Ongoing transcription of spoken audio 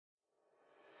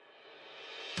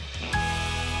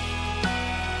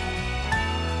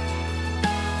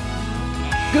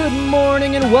Good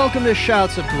morning and welcome to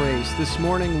Shouts of Grace. This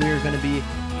morning we are going to be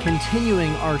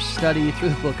continuing our study through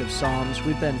the book of Psalms.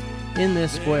 We've been in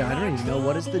this, I don't even know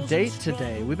what is the date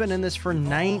today. We've been in this for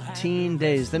 19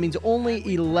 days. That means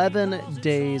only 11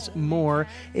 days more.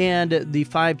 And the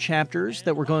 5 chapters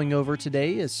that we're going over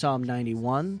today is Psalm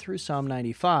 91 through Psalm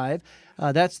 95.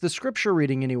 That's the scripture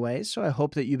reading anyway, so I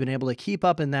hope that you've been able to keep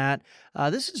up in that.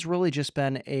 This has really just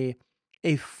been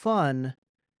a fun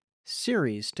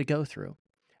series to go through.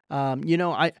 I'll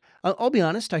be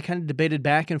honest, I kind of debated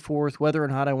back and forth whether or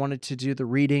not I wanted to do the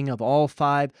reading of all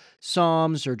 5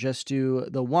 Psalms or just do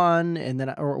the one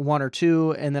or 1 or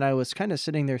 2. And then I was kind of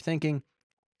sitting there thinking,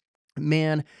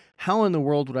 man, how in the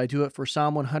world would I do it for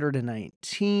Psalm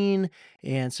 119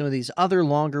 and some of these other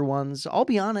longer ones? I'll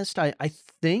be honest, I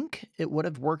think it would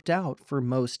have worked out for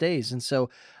most days. And so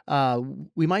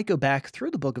we might go back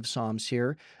through the book of Psalms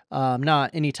here,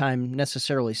 not anytime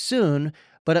necessarily soon,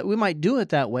 but we might do it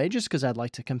that way just because I'd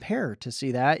like to compare to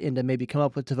see that and to maybe come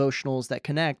up with devotionals that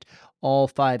connect all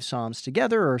 5 Psalms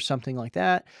together or something like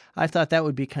that. I thought that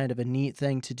would be kind of a neat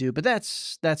thing to do, but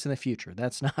that's in the future.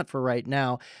 That's not for right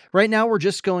now. Right now, we're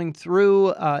just going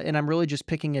through, and I'm really just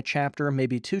picking a chapter,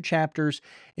 maybe 2 chapters,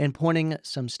 and pointing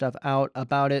some stuff out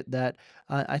about it that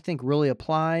I think really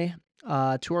apply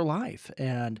to our life.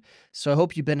 And so I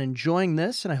hope you've been enjoying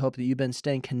this, and I hope that you've been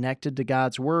staying connected to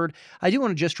God's Word. I do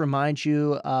want to just remind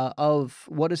you of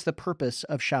what is the purpose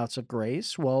of Shouts of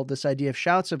Grace. Well, this idea of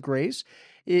Shouts of Grace,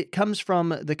 it comes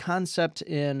from the concept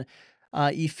in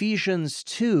Ephesians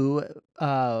 2,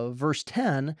 verse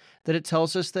 10, that it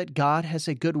tells us that God has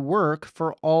a good work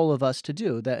for all of us to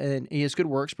do, and He has good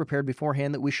works prepared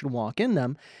beforehand that we should walk in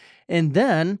them. And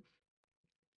then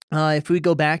if we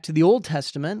go back to the Old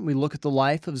Testament, we look at the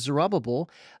life of Zerubbabel.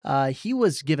 He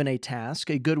was given a task,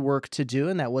 a good work to do,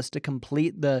 and that was to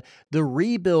complete the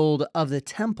rebuild of the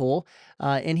temple.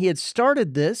 And he had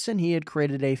started this, and he had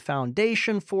created a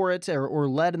foundation for it, or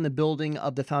led in the building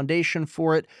of the foundation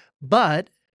for it. But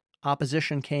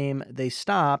opposition came; they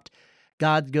stopped.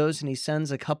 God goes and He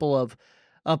sends a couple of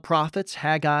prophets,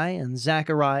 Haggai and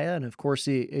Zechariah, and of course,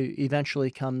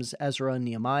 eventually comes Ezra and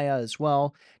Nehemiah as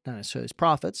well, not necessarily as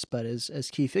prophets, but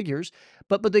as key figures.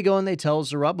 But they go and they tell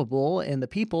Zerubbabel and the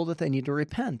people that they need to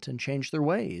repent and change their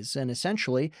ways, and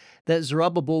essentially that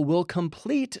Zerubbabel will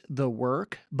complete the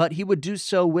work, but he would do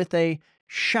so with a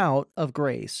shout of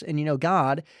grace. And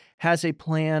God has a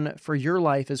plan for your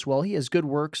life as well. He has good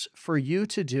works for you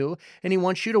to do, and He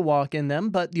wants you to walk in them.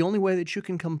 But the only way that you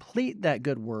can complete that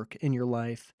good work in your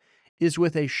life is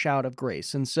with a shout of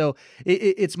grace. And so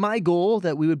it's my goal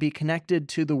that we would be connected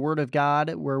to the Word of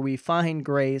God, where we find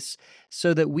grace,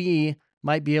 so that we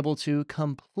might be able to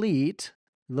complete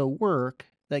the work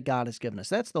that God has given us.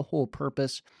 That's the whole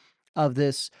purpose of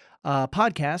this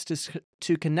podcast, is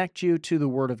to connect you to the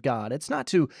Word of God. It's not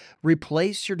to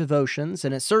replace your devotions,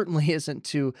 and it certainly isn't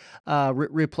to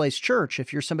replace church.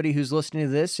 If you're somebody who's listening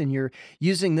to this and you're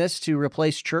using this to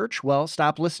replace church, well,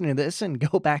 stop listening to this and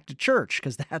go back to church,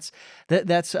 because that's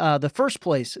the first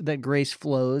place that grace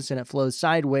flows, and it flows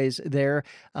sideways there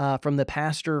from the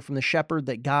pastor, from the shepherd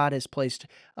that God has placed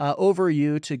over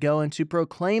you to go and to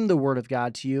proclaim the Word of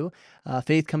God to you.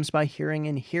 Faith comes by hearing,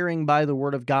 and hearing by the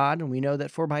Word of God, and we know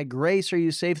that for by grace are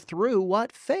you saved through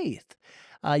what? Faith.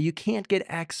 You can't get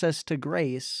access to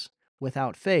grace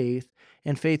without faith,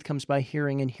 and faith comes by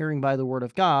hearing, and hearing by the Word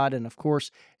of God, and of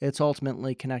course, it's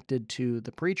ultimately connected to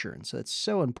the preacher, and so it's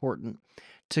so important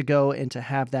to go and to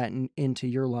have that into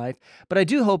your life. But I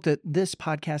do hope that this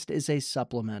podcast is a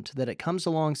supplement, that it comes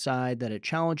alongside, that it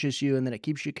challenges you, and that it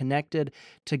keeps you connected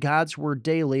to God's Word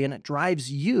daily, and it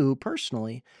drives you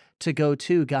personally to go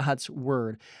to God's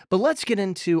Word. But let's get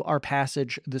into our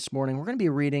passage this morning. We're going to be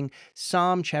reading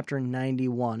Psalm chapter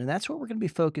 91, and that's what we're going to be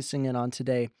focusing in on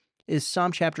today, is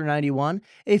Psalm chapter 91,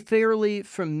 a fairly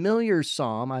familiar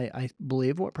psalm, I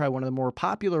believe, probably one of the more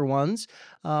popular ones,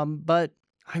 but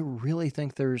I really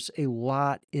think there's a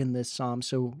lot in this psalm,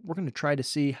 so we're going to try to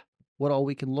see what all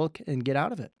we can look and get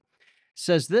out of it. It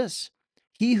says this: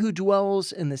 "He who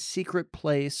dwells in the secret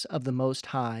place of the Most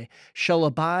High shall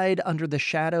abide under the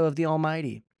shadow of the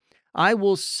Almighty. I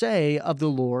will say of the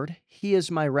Lord, He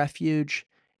is my refuge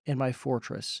and my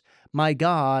fortress. My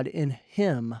God, in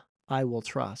Him I will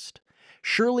trust.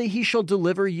 Surely He shall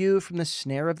deliver you from the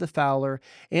snare of the fowler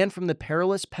and from the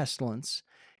perilous pestilence.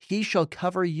 He shall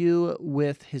cover you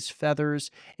with His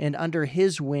feathers, and under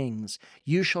His wings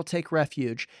you shall take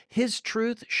refuge. His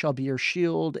truth shall be your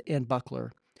shield and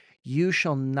buckler. You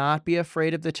shall not be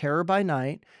afraid of the terror by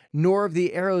night, nor of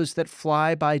the arrows that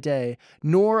fly by day,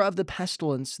 nor of the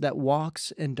pestilence that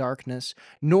walks in darkness,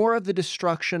 nor of the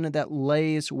destruction that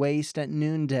lays waste at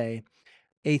noonday.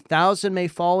 1,000 may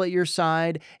fall at your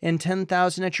side and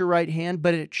 10,000 at your right hand,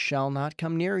 but it shall not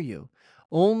come near you.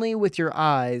 Only with your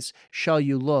eyes shall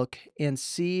you look and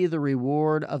see the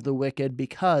reward of the wicked,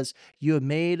 because you have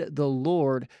made the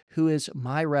Lord, who is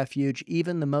my refuge,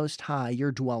 even the Most High,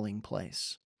 your dwelling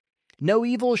place. No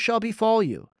evil shall befall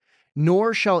you,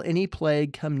 nor shall any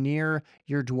plague come near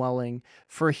your dwelling,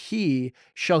 for he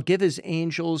shall give his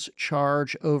angels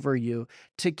charge over you,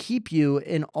 to keep you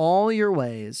in all your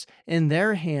ways. In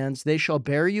their hands they shall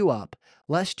bear you up,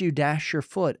 lest you dash your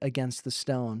foot against the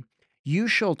stone. You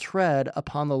shall tread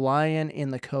upon the lion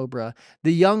and the cobra,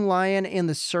 the young lion and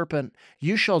the serpent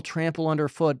you shall trample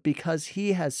underfoot, because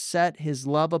he has set his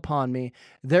love upon me.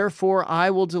 Therefore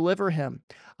I will deliver him.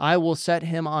 I will set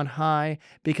him on high,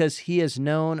 because he has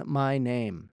known my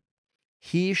name.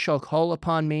 He shall call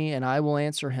upon me, and I will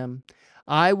answer him.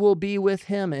 I will be with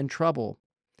him in trouble.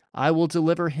 I will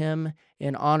deliver him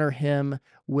and honor him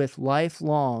with with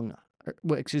long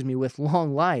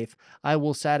life. I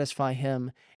will satisfy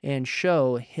him and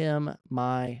show him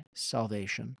my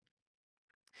salvation.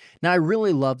 Now, I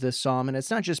really love this psalm, and it's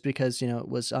not just because it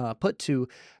was put to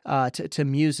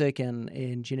music and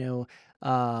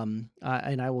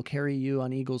I will carry you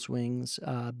on eagle's wings,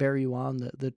 bear you on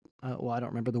the well, I don't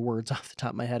remember the words off the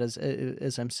top of my head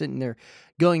as I'm sitting there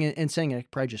going and saying it. I could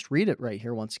probably just read it right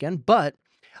here once again, but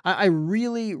I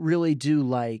really, really do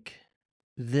like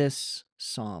this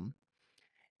psalm.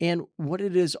 And what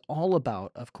it is all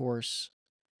about, of course,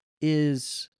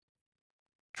 is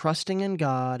trusting in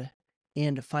God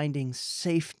and finding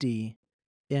safety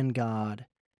in God,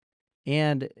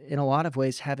 and in a lot of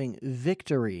ways, having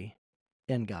victory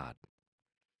in God.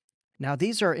 Now,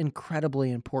 these are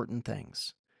incredibly important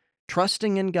things.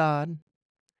 Trusting in God,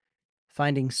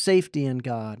 finding safety in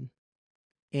God,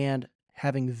 and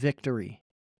having victory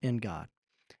in God.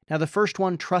 Now, the first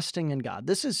one, trusting in God.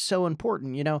 This is so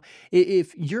important.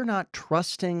 If you're not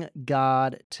trusting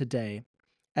God today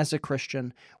as a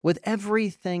Christian with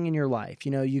everything in your life,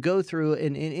 you go through,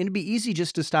 and it'd be easy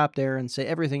just to stop there and say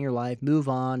everything in your life, move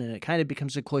on, and it kind of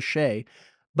becomes a cliche.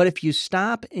 But if you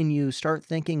stop and you start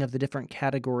thinking of the different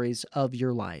categories of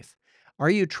your life, are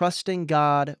you trusting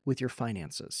God with your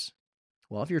finances?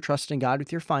 Well, if you're trusting God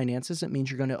with your finances, it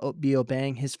means you're going to be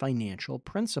obeying his financial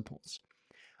principles.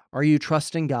 Are you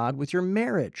trusting God with your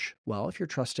marriage? Well, if you're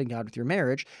trusting God with your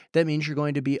marriage, that means you're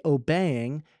going to be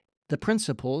obeying the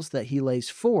principles that he lays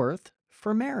forth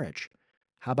for marriage.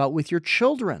 How about with your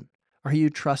children? Are you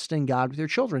trusting God with your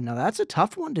children? Now, that's a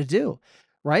tough one to do,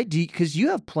 right? Because you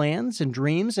have plans and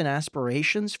dreams and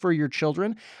aspirations for your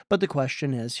children. But the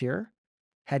question is here,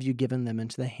 have you given them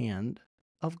into the hand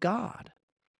of God?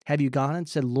 Have you gone and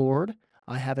said, Lord,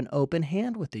 I have an open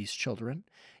hand with these children.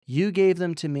 You gave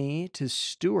them to me to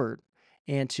steward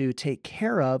and to take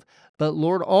care of, but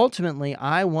Lord, ultimately,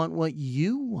 I want what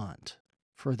you want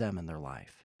for them in their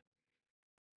life.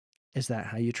 Is that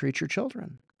how you treat your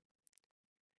children?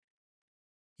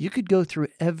 You could go through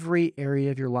every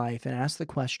area of your life and ask the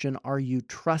question, are you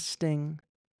trusting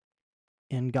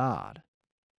in God?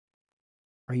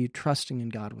 Are you trusting in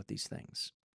God with these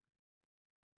things?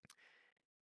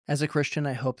 As a Christian,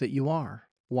 I hope that you are.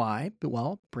 Why?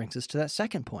 Well, it brings us to that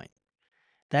second point.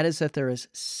 That is that there is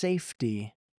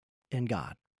safety in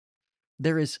God.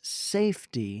 There is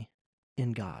safety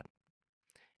in God.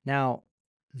 Now,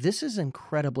 this is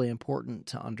incredibly important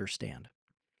to understand.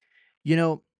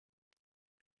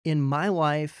 In my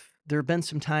life, there have been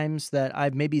some times that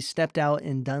I've maybe stepped out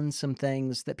and done some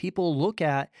things that people look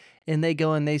at and they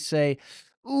go and they say,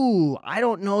 ooh, I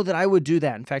don't know that I would do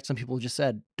that. In fact, some people just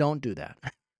said, don't do that.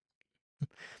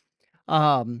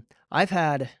 I've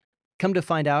had, come to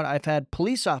find out, I've had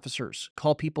police officers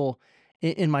call people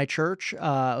in my church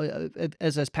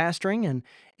as pastoring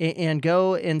and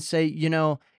go and say,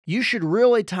 you should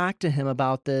really talk to him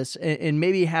about this and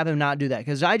maybe have him not do that,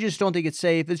 because I just don't think it's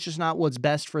safe. It's just not what's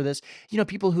best for this.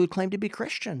 People who claim to be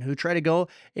Christian, who try to go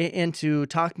and to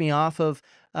talk me off of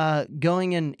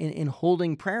going and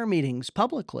holding prayer meetings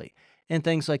publicly and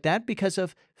things like that because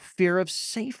of fear of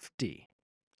safety.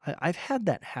 I've had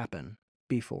that happen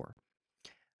before.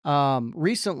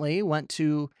 Recently went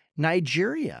to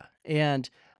Nigeria, and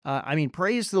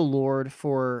praise the Lord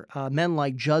for men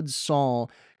like Judd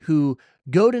Saul, who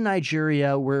go to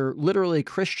Nigeria where literally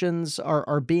Christians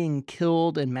are being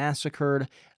killed and massacred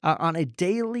on a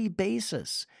daily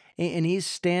basis. And he's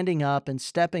standing up and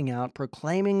stepping out,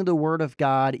 proclaiming the word of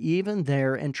God even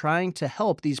there and trying to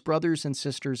help these brothers and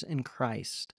sisters in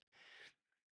Christ.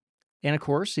 And of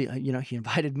course, he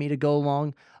invited me to go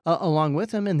along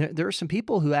with him. And there are some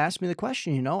people who asked me the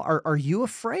question, are you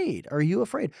afraid? Are you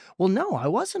afraid? Well, no, I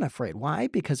wasn't afraid. Why?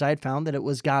 Because I had found that it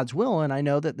was God's will, and I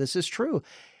know that this is true.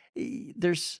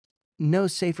 There's no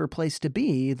safer place to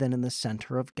be than in the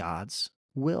center of God's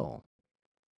will.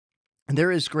 And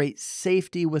there is great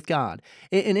safety with God.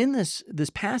 And in this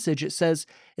passage, it says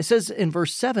in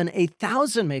verse 7,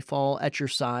 1,000 may fall at your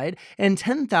side and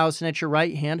 10,000 at your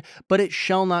right hand, but it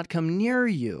shall not come near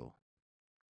you.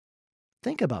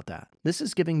 Think about that. This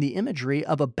is giving the imagery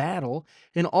of a battle.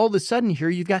 And all of a sudden here,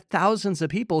 you've got thousands of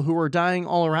people who are dying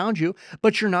all around you,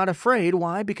 but you're not afraid.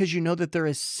 Why? Because you know that there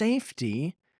is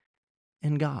safety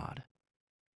in God.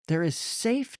 There is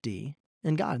safety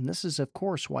in God. And this is, of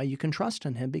course, why you can trust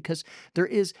in Him, because there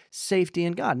is safety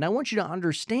in God. And I want you to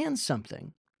understand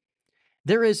something.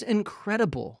 There is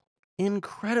incredible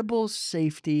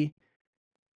safety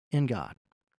in God.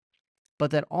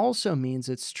 But that also means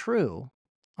it's true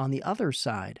on the other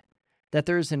side that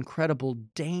there is incredible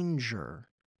danger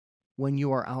when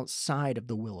you are outside of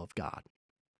the will of God.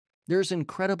 There's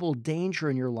incredible danger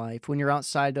in your life when you're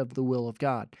outside of the will of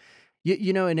God.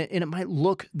 And it might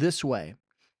look this way.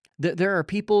 There are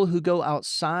people who go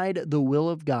outside the will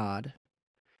of God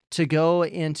to go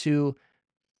and to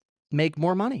make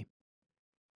more money.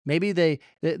 Maybe they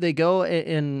go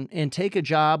and take a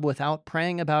job without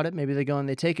praying about it. Maybe they go and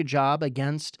they take a job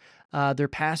against their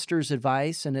pastor's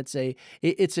advice, and it's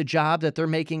a job that they're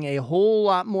making a whole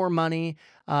lot more money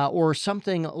or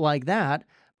something like that.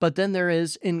 But then there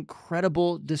is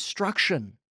incredible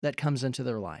destruction that comes into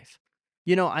their life.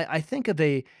 I think of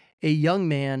a young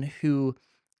man who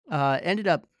ended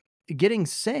up getting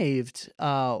saved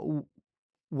while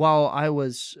I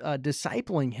was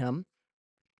discipling him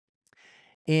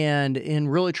and in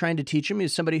really trying to teach him. He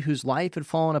was somebody whose life had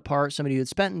fallen apart, somebody who had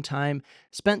spent time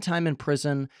in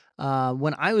prison.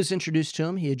 When I was introduced to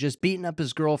him, he had just beaten up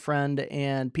his girlfriend,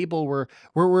 and people were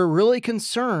really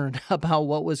concerned about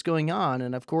what was going on.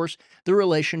 And of course, the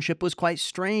relationship was quite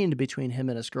strained between him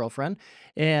and his girlfriend.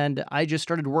 And I just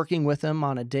started working with him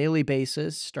on a daily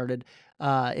basis, started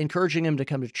encouraging him to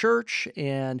come to church,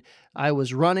 and I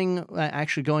was running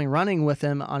with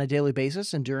him on a daily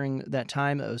basis. And during that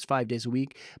time, it was 5 days a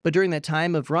week. But during that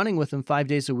time of running with him 5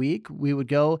 days a week, we would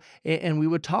go and we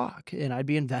would talk, and I'd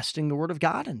be investing the Word of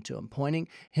God into him, pointing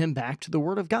him back to the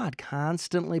Word of God,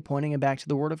 constantly pointing him back to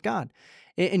the Word of God.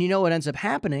 And what ends up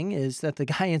happening is that the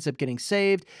guy ends up getting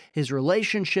saved. His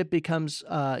relationship becomes,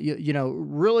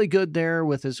 really good there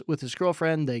with his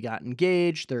girlfriend. They got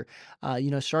engaged. They're,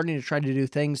 starting to try to do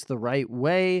things the right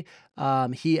way.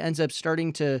 He ends up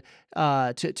starting to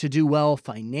do well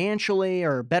financially,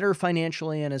 or better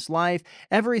financially in his life.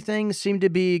 Everything seemed to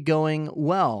be going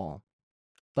well,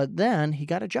 but then he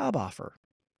got a job offer,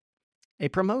 a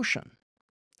promotion.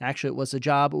 Actually, it was a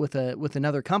job with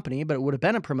another company, but it would have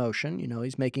been a promotion.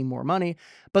 He's making more money.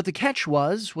 But the catch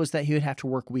was that he would have to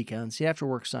work weekends. He'd have to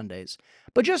work Sundays,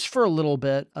 but just for a little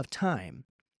bit of time.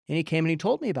 And he came and he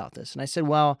told me about this. And I said,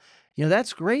 well,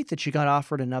 that's great that you got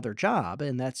offered another job.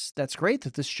 And that's great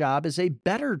that this job is a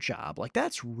better job. Like,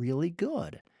 that's really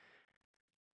good.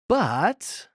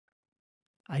 But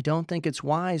I don't think it's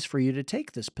wise for you to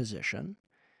take this position,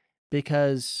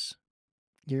 because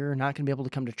you're not going to be able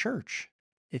to come to church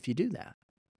if you do that.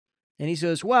 And he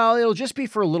says, well, it'll just be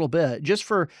for a little bit, just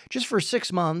for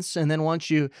 6 months. And then once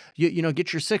you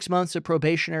get your 6 months of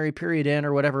probationary period in,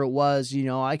 or whatever it was,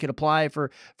 I could apply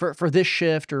for this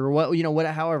shift, or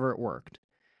however it worked.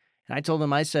 And I told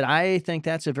him, I said, I think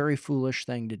that's a very foolish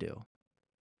thing to do.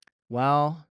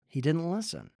 Well, he didn't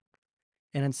listen.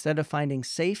 And instead of finding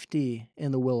safety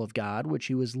in the will of God, which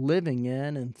he was living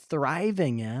in and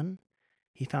thriving in,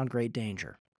 he found great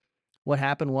danger. What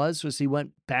happened was he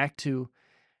went back to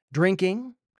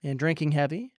drinking, and drinking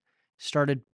heavy,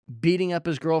 started beating up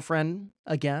his girlfriend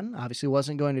again, obviously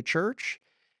wasn't going to church,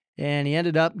 and he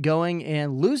ended up going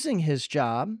and losing his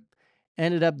job,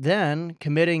 ended up then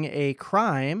committing a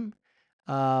crime,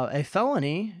 a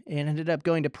felony, and ended up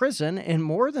going to prison. And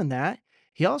more than that,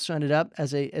 he also ended up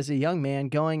as a young man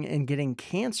going and getting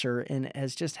cancer, and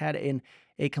has just had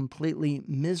a completely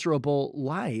miserable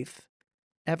life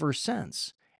ever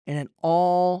since. And it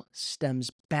all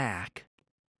stems back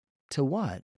to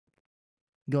what?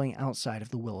 Going outside of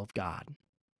the will of God.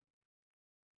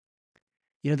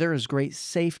 There is great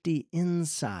safety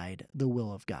inside the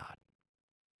will of God.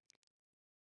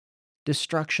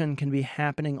 Destruction can be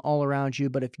happening all around you,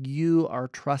 but if you are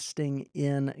trusting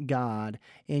in God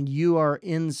and you are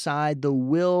inside the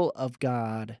will of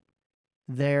God,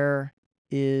 there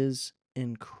is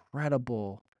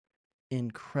incredible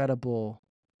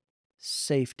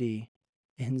safety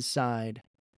inside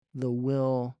the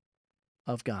will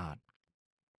of God.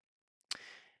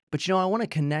 But I want to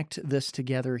connect this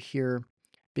together here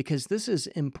because this is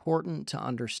important to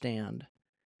understand.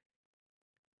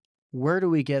 Where do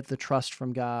we get the trust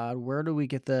from God? Where do we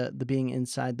get the being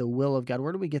inside the will of God?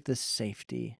 Where do we get this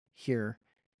safety here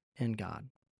in God?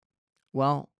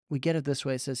 Well, we get it this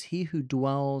way. It says, "He who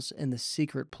dwells in the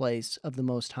secret place of the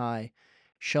Most High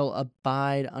shall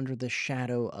abide under the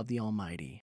shadow of the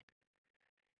Almighty."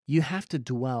 You have to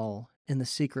dwell in the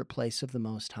secret place of the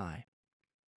Most High.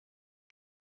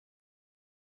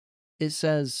 It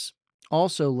says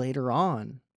also later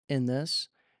on in this,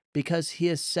 "Because he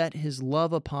has set his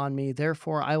love upon me,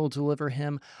 therefore I will deliver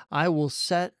him. I will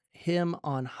set him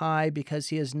on high because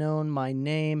he has known my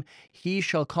name. He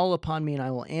shall call upon me and I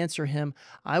will answer him.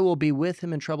 I will be with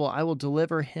him in trouble. I will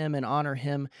deliver him and honor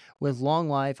him with long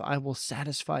life. I will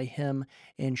satisfy him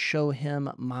and show him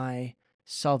my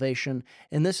salvation."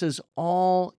 And this is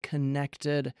all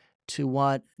connected to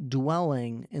what?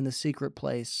 Dwelling in the secret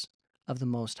place of the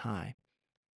Most High.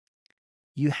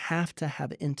 You have to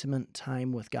have intimate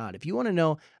time with God. If you want to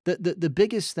know the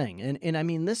biggest thing, and I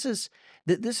mean, this is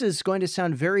going to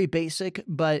sound very basic,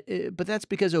 but that's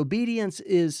because obedience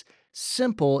is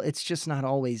simple. It's just not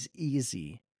always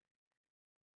easy.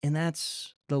 And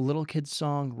that's the little kid's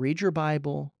song, "Read your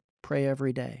Bible, pray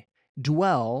every day.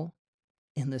 Dwell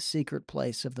in the secret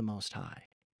place of the Most High."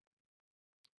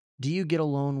 Do you get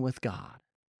alone with God?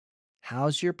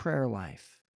 How's your prayer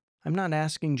life? I'm not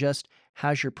asking just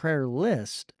how's your prayer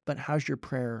list, but how's your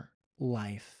prayer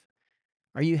life?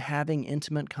 Are you having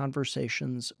intimate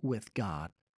conversations with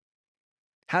God?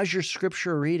 How's your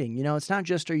scripture reading? It's not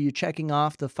just are you checking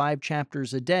off the 5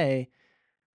 chapters a day.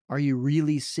 Are you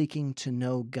really seeking to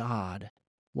know God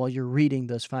while you're reading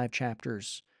those 5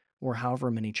 chapters or however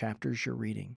many chapters you're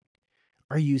reading?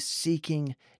 Are you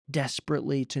seeking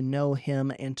desperately to know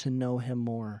him and to know him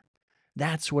more?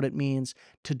 That's what it means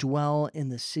to dwell in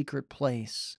the secret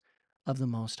place of the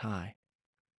Most High.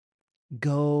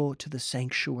 Go to the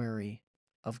sanctuary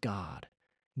of God.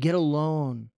 Get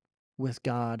alone with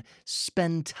God.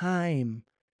 Spend time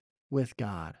with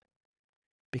God,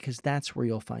 because that's where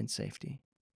you'll find safety.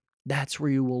 That's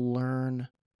where you will learn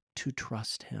to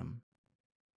trust him.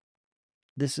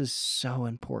 This is so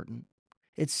important.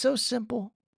 It's so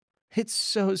simple. It's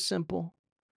so simple,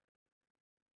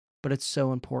 but it's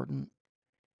so important.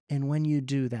 And when you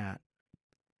do that,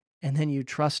 and then you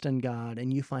trust in God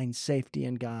and you find safety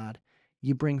in God,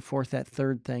 you bring forth that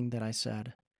third thing that I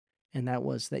said, and that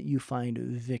was that you find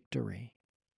victory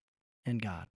in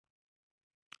God.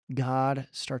 God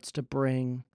starts to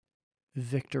bring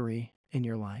victory in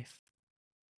your life.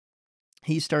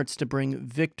 He starts to bring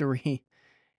victory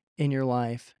in your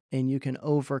life, and you can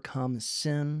overcome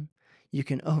sin. You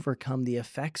can overcome the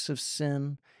effects of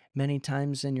sin many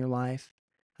times in your life.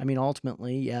 I mean,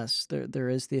 ultimately, yes, there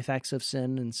is the effects of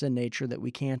sin and sin nature that we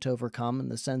can't overcome, in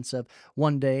the sense of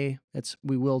one day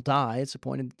we will die. It's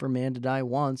appointed for man to die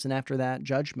once, and after that,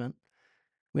 judgment.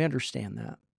 We understand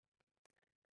that.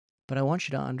 But I want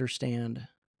you to understand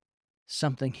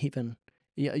something even,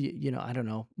 I don't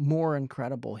know, more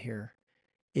incredible here.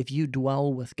 If you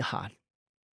dwell with God,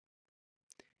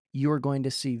 you're going to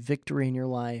see victory in your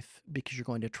life because you're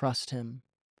going to trust him,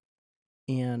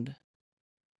 and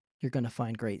you're going to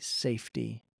find great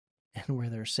safety. And where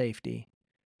there's safety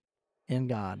in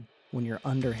God, when you're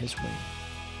under his wing,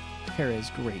 there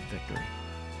is great victory.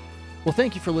 Well,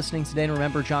 thank you for listening today, and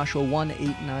remember Joshua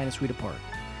 1:8-9 as we depart.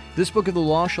 "This book of the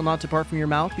law shall not depart from your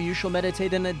mouth, but you shall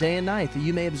meditate in it day and night, that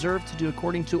you may observe to do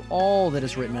according to all that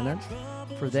is written in it.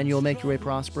 For then you will make your way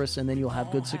prosperous, and then you'll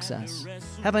have good success.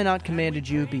 Have I not commanded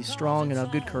you? Be strong and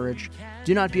of good courage.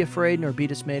 Do not be afraid nor be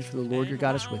dismayed, for the Lord your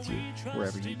God is with you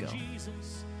wherever you go."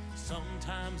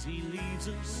 Sometimes he leaves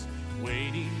us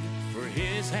waiting for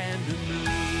his hand to move.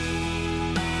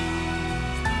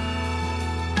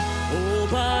 Oh,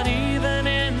 but even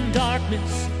in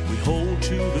darkness, we hold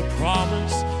to the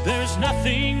promise. There's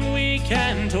nothing we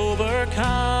can't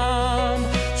overcome.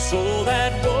 So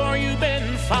that war you've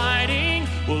been fighting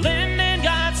will end in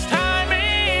God's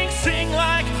timing. Sing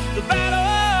like the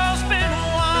battle's been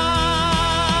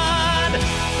won.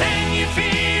 Then you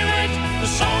feel it, the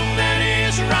song that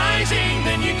is rising,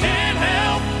 then you can't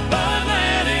help but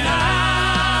let it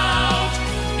out.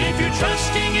 If you're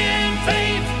trusting in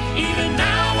faith, even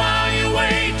now while you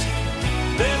wait,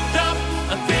 lift up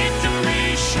a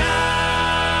victory shout.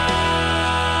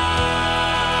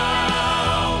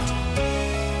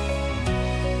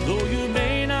 Though you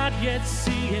may not yet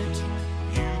see it,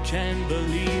 you can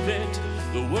believe it.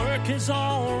 The work has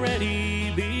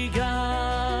already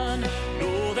begun.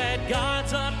 Know that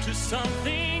God's up to something